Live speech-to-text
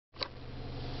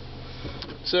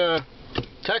it's a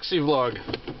taxi vlog.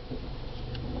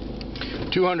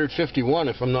 251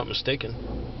 if I'm not mistaken.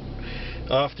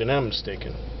 I often am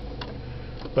mistaken.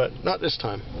 But not this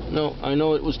time. No, I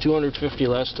know it was 250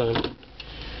 last time.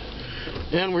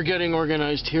 And we're getting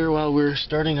organized here while we're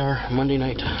starting our Monday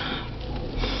night.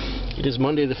 It is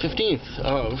Monday the 15th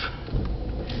of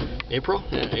April?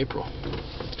 Yeah, April.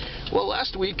 Well,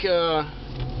 last week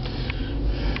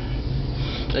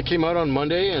I came out on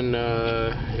Monday and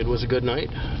it was a good night.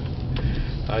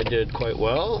 I did quite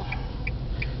well.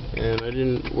 And I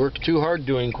didn't work too hard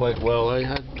doing quite well. I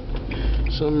had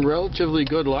some relatively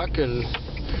good luck and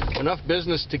enough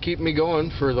business to keep me going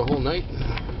for the whole night.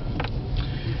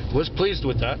 Was pleased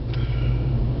with that.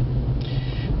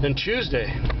 Then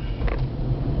Tuesday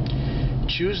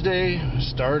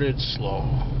started slow.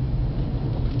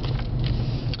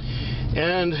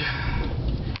 And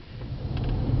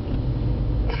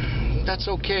that's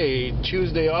okay.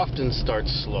 Tuesday often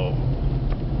starts slow.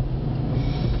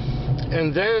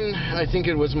 And then I think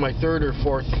it was my third or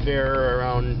fourth fare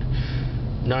around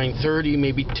 9:30,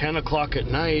 maybe 10 o'clock at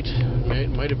night. It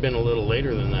might have been a little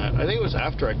later than that. I think it was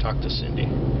after I talked to Cindy.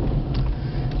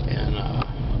 And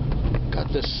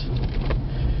got this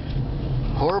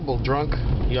horrible drunk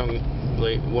young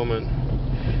woman.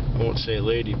 I won't say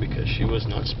lady because she was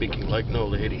not speaking like no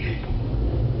lady.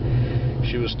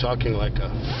 She was talking like a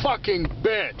fucking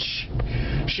bitch.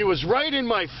 She was right in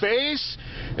my face,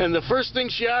 and the first thing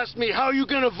she asked me, how are you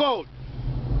gonna vote?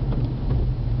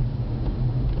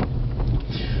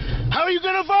 How are you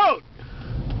gonna vote?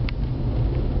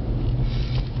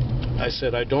 I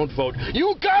said, I don't vote.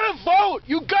 You gotta vote!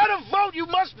 You gotta vote! You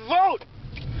must vote!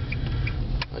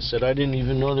 I said, I didn't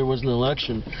even know there was an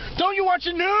election. Don't you watch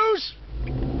the news?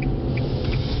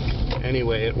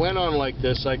 Anyway, it went on like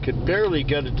this. I could barely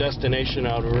get a destination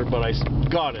out of her, but I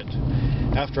got it.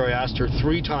 After I asked her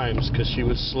 3 times, because she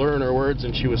was slurring her words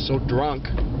and she was so drunk.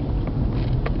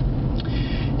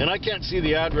 And I can't see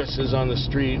the addresses on the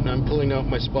street, and I'm pulling out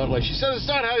my spotlight. She said, it's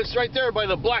that house right there by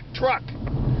the black truck.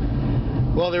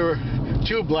 Well, there were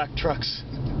 2 black trucks.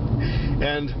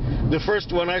 And the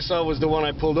first one I saw was the one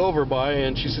I pulled over by,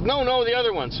 and she said, no, the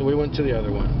other one. So we went to the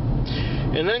other one.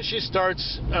 And then she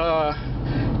starts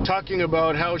talking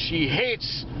about how she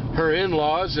hates her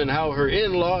in-laws and how her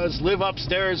in-laws live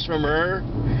upstairs from her.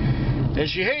 And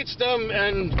she hates them,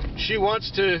 and she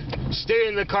wants to stay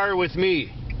in the car with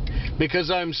me because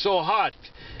I'm so hot,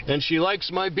 and she likes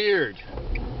my beard.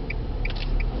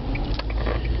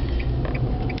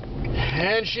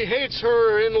 And she hates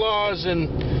her in-laws, and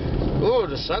oh,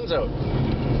 the sun's out.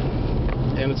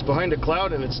 And it's behind a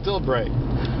cloud, and it's still bright.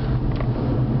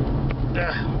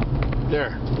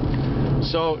 There.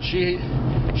 So she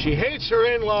hates her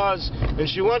in-laws, and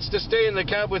she wants to stay in the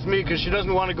cab with me because she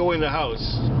doesn't want to go in the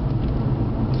house.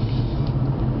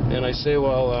 And I say,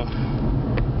 well,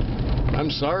 I'm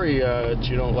sorry that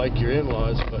you don't like your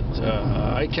in-laws, but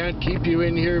I can't keep you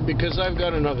in here because I've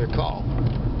got another call.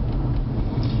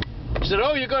 She said,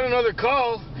 oh, you got another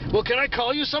call? Well, can I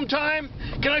call you sometime?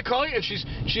 Can I call you? And she's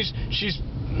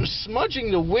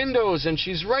smudging the windows, and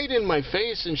she's right in my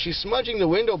face, and she's smudging the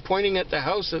window pointing at the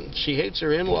house, and she hates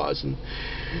her in-laws, and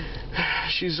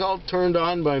she's all turned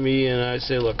on by me. And I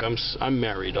say, look, I'm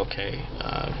married, okay?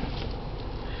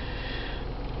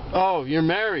 Oh, you're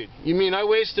married? You mean I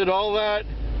wasted all that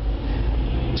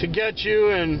to get you,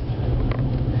 and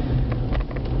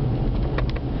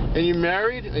you're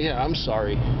married? Yeah, I'm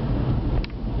sorry.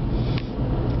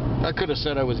 I could have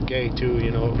said I was gay too,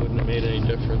 you know, it wouldn't have made any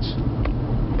difference.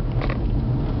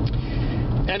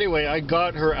 Anyway, I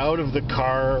got her out of the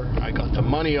car. I got the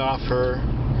money off her.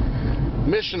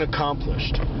 Mission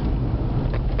accomplished.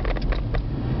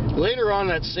 Later on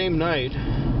that same night,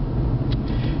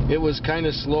 it was kind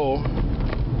of slow,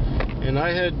 and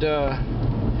I had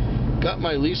got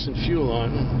my lease and fuel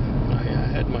on. I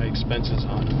had my expenses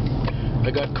on.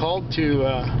 I got called to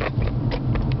a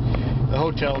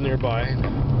hotel nearby.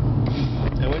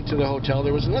 I went to the hotel.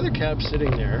 There was another cab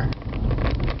sitting there,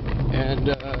 and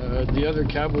the other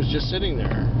cab was just sitting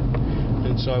there.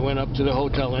 And so I went up to the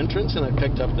hotel entrance and I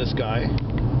picked up this guy.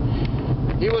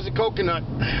 He was a coconut.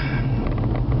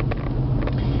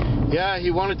 Yeah, he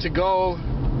wanted to go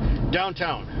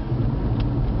downtown,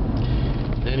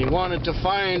 and he wanted to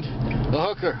find a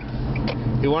hooker.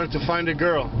 He wanted to find a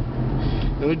girl.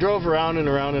 And we drove around and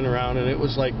around and around, and it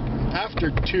was like after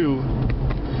 2.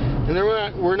 And there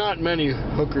were not many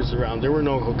hookers around. There were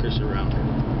no hookers around.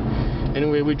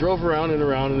 Anyway, we drove around and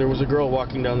around, and there was a girl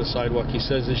walking down the sidewalk. He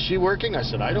says, is she working? I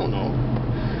said, I don't know.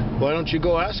 Why don't you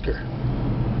go ask her?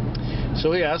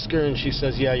 So he asked her, and she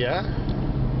says, yeah.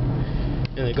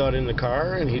 And they got in the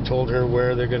car, and he told her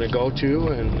where they're going to go to,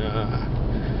 and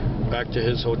back to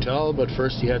his hotel. But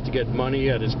first he had to get money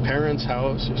at his parents'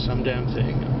 house or some damn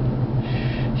thing.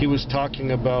 He was talking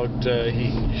about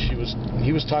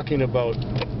he was talking about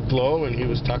blow, and he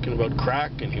was talking about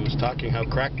crack, and he was talking how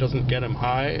crack doesn't get him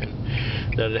high, and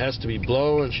that it has to be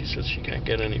blow. And she says she can't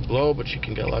get any blow, but she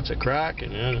can get lots of crack,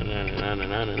 and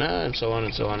so on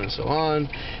and so on and so on.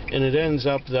 And it ends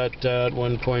up that at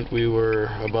one point we were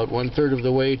about 1/3 of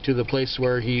the way to the place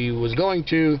where he was going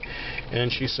to,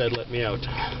 and she said, "Let me out."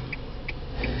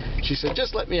 She said,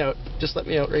 "Just let me out. Just let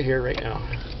me out right here, right now.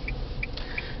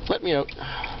 Let me out."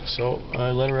 So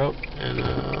I let her out, and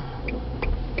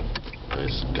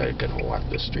this guy gonna walk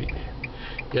this street.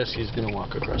 Yes, he's gonna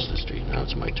walk across the street. Now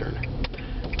it's my turn.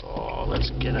 Oh, let's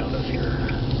get out of here.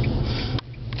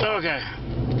 Okay.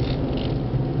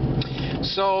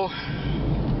 So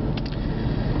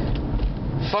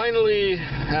finally,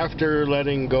 after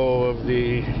letting go of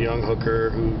the young hooker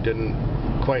who didn't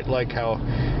quite like how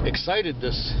excited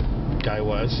this guy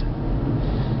was,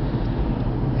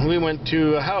 we went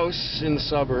to a house in the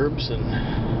suburbs, and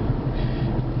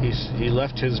he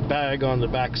left his bag on the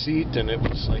back seat, and it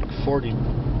was like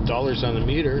 $40 on the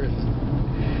meter,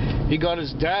 and he got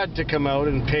his dad to come out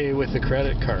and pay with a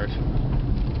credit card.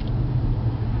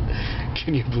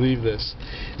 Can you believe this?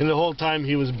 And the whole time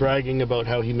he was bragging about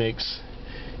how he makes,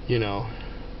 you know,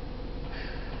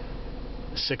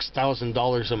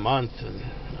 $6,000 a month and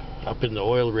up in the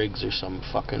oil rigs or some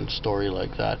fucking story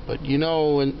like that. But you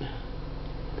know, and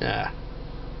yeah,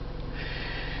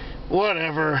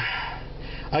 whatever.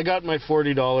 I got my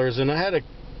 $40, and I had a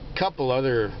couple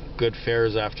other good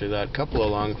fares after that, a couple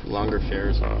of longer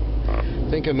fares. I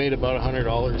think I made about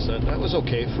 $100. That was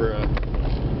okay for a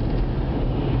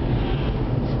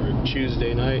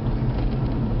Tuesday night.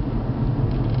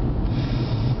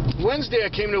 Wednesday I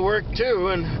came to work too,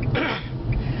 and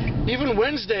even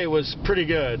Wednesday was pretty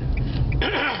good.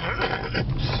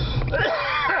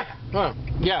 Huh.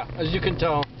 Yeah, as you can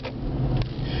tell,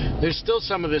 there's still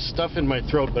some of this stuff in my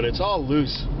throat, but it's all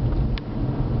loose.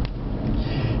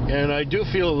 And I do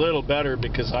feel a little better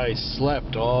because I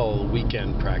slept all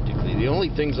weekend practically. The only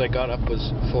things I got up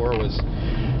was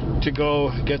to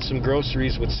go get some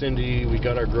groceries with Cindy. We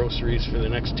got our groceries for the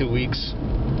next 2 weeks.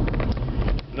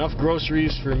 Enough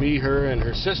groceries for me, her, and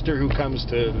her sister who comes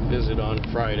to visit on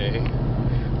Friday.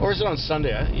 Or is it on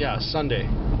Sunday? Yeah, Sunday.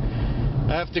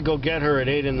 I have to go get her at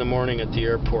 8 in the morning at the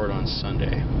airport on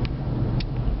Sunday.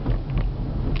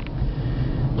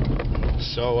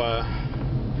 So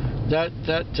that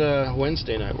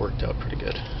Wednesday night worked out pretty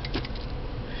good.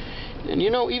 And you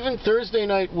know, even Thursday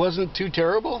night wasn't too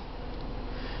terrible.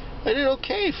 I did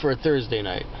okay for a Thursday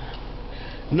night.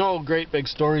 No great big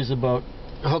stories about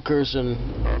hookers and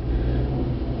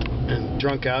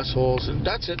drunk assholes, and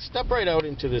that's it. Step right out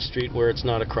into the street where it's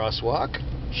not a crosswalk.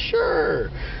 Sure.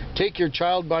 Take your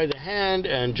child by the hand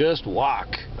and just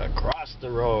walk across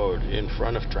the road in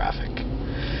front of traffic.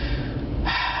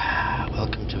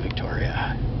 Welcome to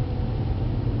Victoria.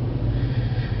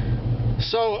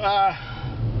 So,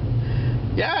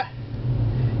 yeah,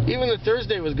 even the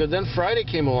Thursday was good. Then Friday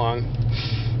came along,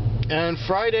 and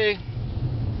Friday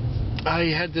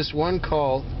I had this one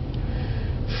call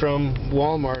from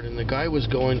Walmart, and the guy was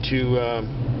going to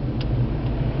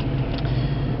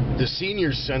the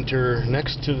senior center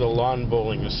next to the Lawn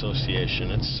Bowling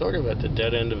Association. It's sort of at the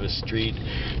dead end of a street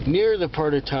near the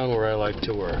part of town where I like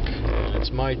to work. And it's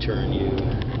my turn, you.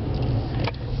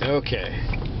 Okay.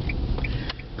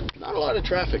 Not a lot of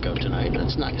traffic out tonight.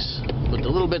 That's nice. But the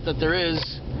little bit that there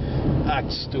is,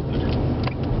 that's stupid.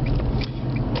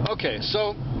 Okay,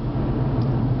 so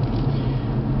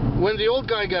when the old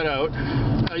guy got out,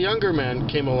 a younger man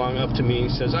came along up to me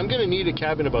and says, "I'm going to need a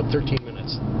cab in about 13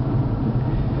 minutes.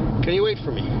 Can you wait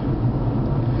for me?"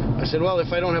 I said, "Well,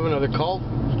 if I don't have another call,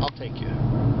 I'll take you."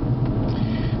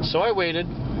 So I waited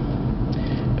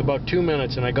about 2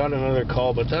 minutes, and I got another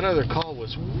call, but that other call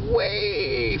was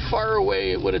way far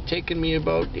away. It would have taken me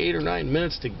about 8 or 9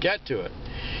 minutes to get to it.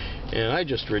 And I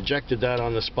just rejected that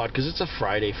on the spot because it's a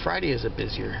Friday. Friday is a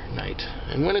busier night.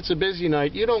 And when it's a busy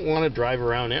night, you don't want to drive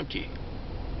around empty.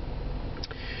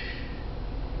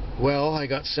 Well, I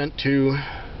got sent to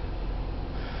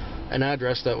an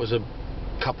address that was a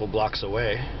couple blocks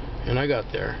away, and I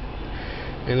got there.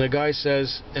 And the guy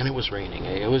says, and it was raining.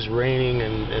 It was raining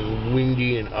and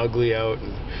windy and ugly out.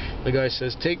 And the guy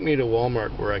says, "Take me to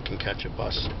Walmart where I can catch a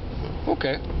bus."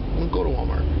 Okay, we'll go to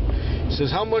Walmart. He says,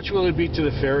 "How much will it be to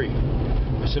the ferry?"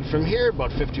 I said, "From here,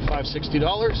 about $55,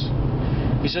 $60.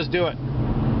 He says, "Do it."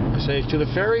 I say, "To the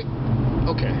ferry?"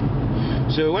 Okay.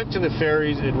 So we went to the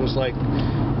ferry. It was like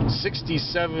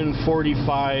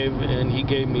 $67.45, and he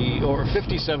gave me, or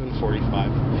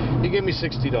 $57.45. He gave me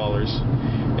 $60.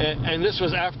 And this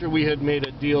was after we had made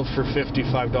a deal for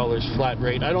 $55 flat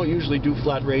rate. I don't usually do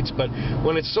flat rates, but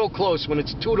when it's so close, when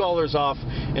it's $2 off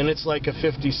and it's like a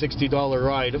 $50, $60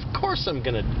 ride, of course I'm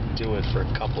gonna do it for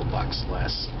a couple bucks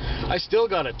less. I still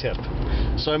got a tip,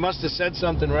 so I must have said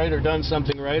something right or done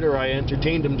something right, or I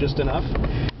entertained him just enough.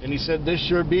 And he said, "This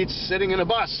sure beats sitting in a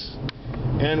bus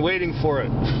and waiting for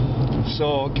it."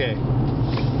 So okay.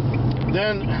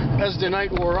 Then as the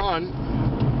night wore on,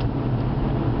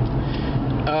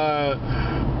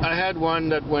 I had one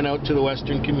that went out to the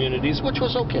Western communities, which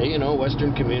was okay, you know,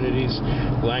 Western communities,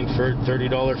 Langford,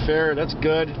 $30 fare, that's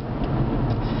good.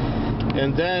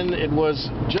 And then it was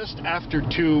just after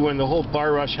 2 when the whole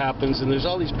bar rush happens and there's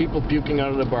all these people puking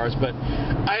out of the bars, but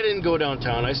I didn't go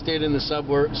downtown. I stayed in the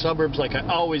suburbs like I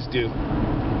always do.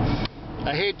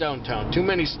 I hate downtown. Too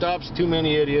many stops, too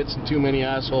many idiots, and too many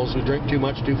assholes who drink too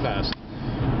much too fast.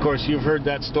 Of course, you've heard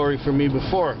that story from me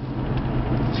before.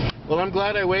 Well, I'm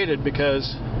glad I waited,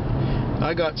 because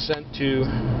I got sent to,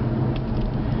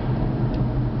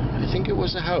 I think it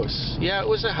was a house. Yeah, it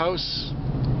was a house.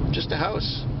 Just a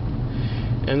house.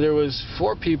 And there was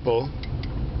 4 people,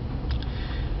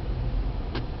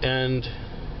 and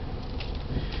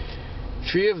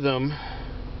 3 of them,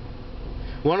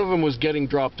 one of them was getting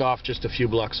dropped off just a few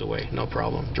blocks away. No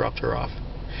problem. Dropped her off.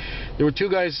 There were 2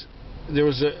 guys. There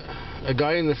was a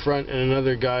guy in the front and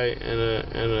another guy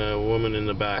and a woman in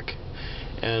the back.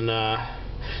 And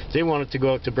they wanted to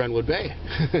go out to Brentwood Bay.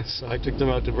 So I took them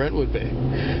out to Brentwood Bay.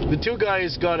 The 2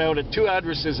 guys got out at 2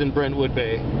 addresses in Brentwood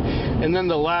Bay. And then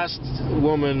the last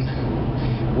woman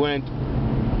went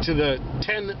to the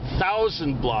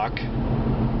 10,000 block,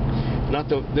 not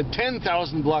the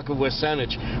 10,000 block of West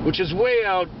Saanich, which is way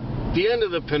out the end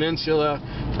of the peninsula,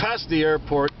 past the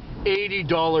airport,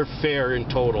 $80 fare in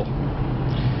total.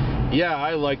 Yeah,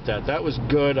 I liked that. That was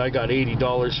good. I got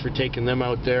 $80 for taking them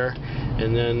out there.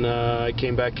 And then I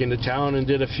came back into town and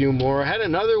did a few more. I had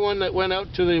another one that went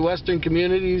out to the Western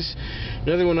communities,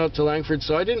 another one out to Langford.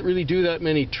 So I didn't really do that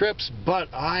many trips, but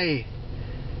I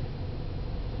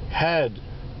had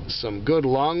some good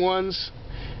long ones,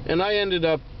 and I ended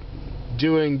up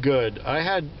doing good. I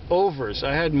had overs.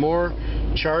 I had more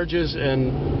charges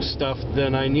and stuff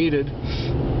than I needed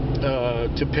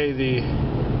to pay the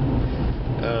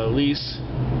lease,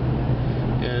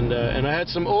 and I had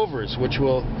some overs, which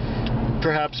will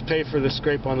perhaps pay for the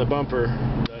scrape on the bumper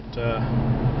that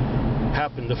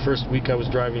happened the first week I was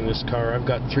driving this car. I've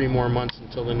got 3 more months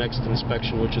until the next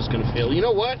inspection, which is going to fail. You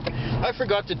know what? I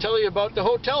forgot to tell you about the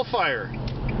hotel fire.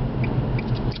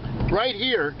 Right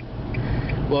here,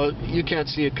 well, you can't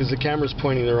see it because the camera's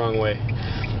pointing the wrong way,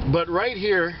 but right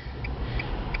here,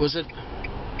 was it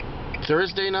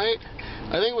Thursday night?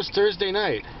 I think it was Thursday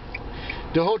night.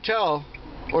 The hotel,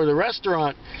 or the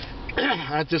restaurant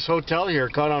at this hotel here,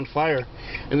 caught on fire,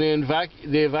 and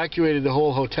they evacuated the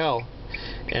whole hotel,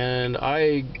 and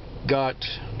I got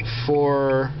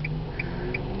 4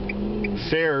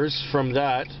 fares from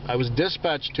that. I was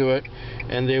dispatched to it,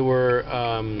 and they were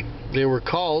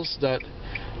calls that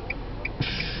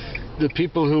the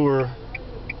people who were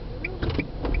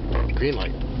green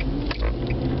light.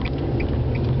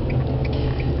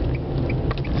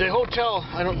 The hotel,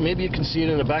 maybe you can see it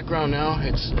in the background now.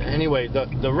 Anyway,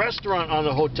 the restaurant on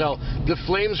the hotel, the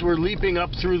flames were leaping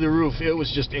up through the roof. It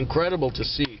was just incredible to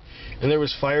see. And there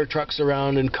was fire trucks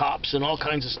around and cops and all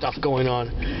kinds of stuff going on.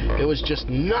 It was just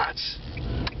nuts.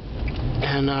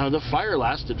 And the fire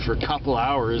lasted for a couple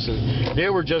hours, and they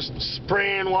were just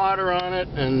spraying water on it,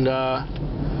 and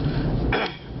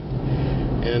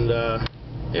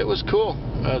it was cool.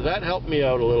 That helped me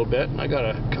out a little bit. I got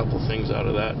a couple things out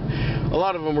of that. A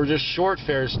lot of them were just short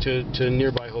fares to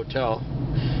nearby hotel.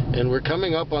 And we're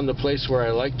coming up on the place where I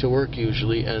like to work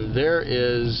usually, and there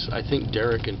is, I think,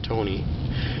 Derek and Tony.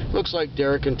 Looks like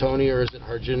Derek and Tony, or is it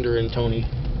Harjinder and Tony?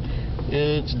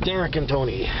 It's Derek and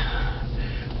Tony,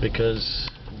 because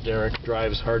Derek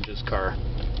drives Harj's car.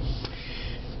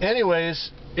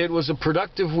 Anyways, it was a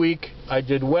productive week. I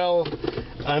did well.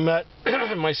 I'm at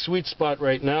my sweet spot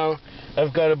right now.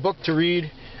 I've got a book to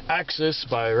read, Axis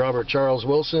by Robert Charles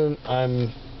Wilson.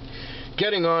 I'm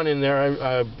getting on in there.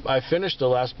 I finished the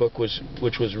last book, which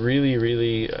was really,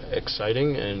 really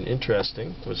exciting and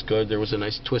interesting. It was good. There was a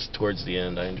nice twist towards the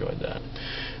end. I enjoyed that.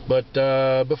 But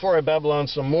before I babble on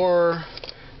some more,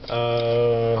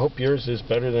 I hope yours is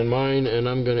better than mine, and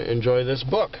I'm going to enjoy this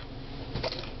book.